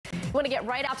We want to get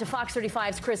right out to Fox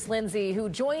 35's Chris Lindsay, who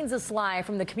joins us live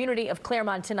from the community of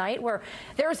Clermont tonight, where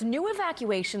there's new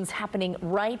evacuations happening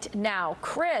right now.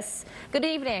 Chris, good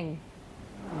evening.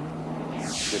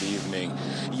 Good evening.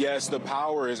 Yes, the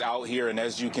power is out here, and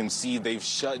as you can see, they've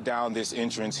shut down this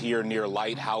entrance here near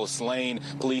Lighthouse Lane.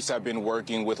 Police have been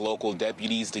working with local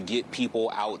deputies to get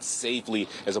people out safely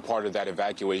as a part of that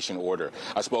evacuation order.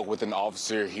 I spoke with an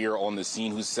officer here on the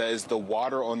scene who says the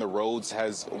water on the roads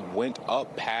has went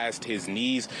up past his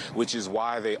knees, which is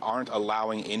why they aren't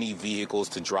allowing any vehicles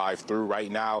to drive through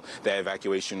right now. The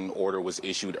evacuation order was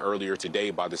issued earlier today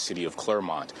by the city of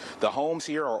Clermont. The homes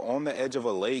here are on the edge of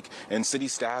a lake, and city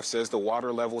staff says the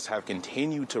water levels have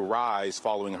continued to rise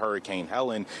following Hurricane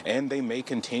Helen, and they may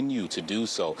continue to do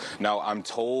so. Now, I'm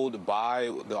told by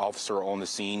the officer on the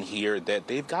scene here that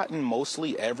they've gotten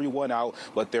mostly everyone out,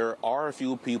 but there are a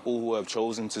few people who have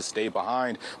chosen to stay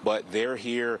behind, but they're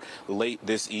here late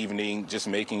this evening just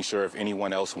making sure if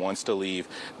anyone else wants to leave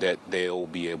that they'll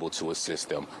be able to assist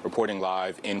them. Reporting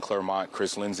live in Clermont,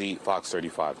 Chris Lindsay, Fox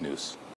 35 News.